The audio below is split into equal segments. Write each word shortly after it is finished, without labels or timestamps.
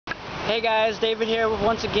Hey guys, David here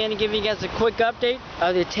once again giving you guys a quick update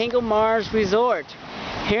of the Tango Mar Resort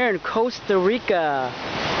here in Costa Rica.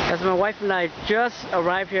 As my wife and I just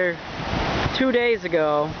arrived here 2 days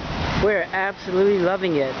ago, we're absolutely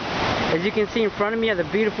loving it. As you can see in front of me are the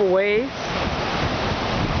beautiful waves.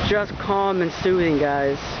 Just calm and soothing,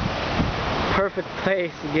 guys. Perfect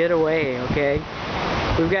place to get away, okay?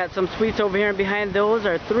 We've got some suites over here, and behind those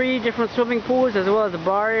are 3 different swimming pools as well as a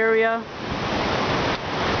bar area.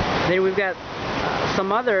 Then we've got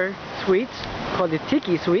some other suites called the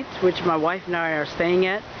Tiki Suites, which my wife and I are staying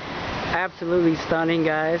at. Absolutely stunning,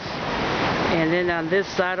 guys. And then on this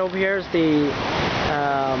side over here is the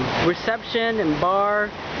reception and bar,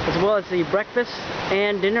 as well as the breakfast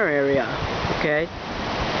and dinner area. Okay,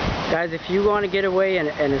 guys, if you want to get away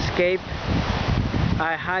and escape,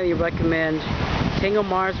 I highly recommend Tango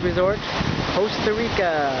Mar Resort, Costa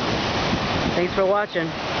Rica. Thanks for watching.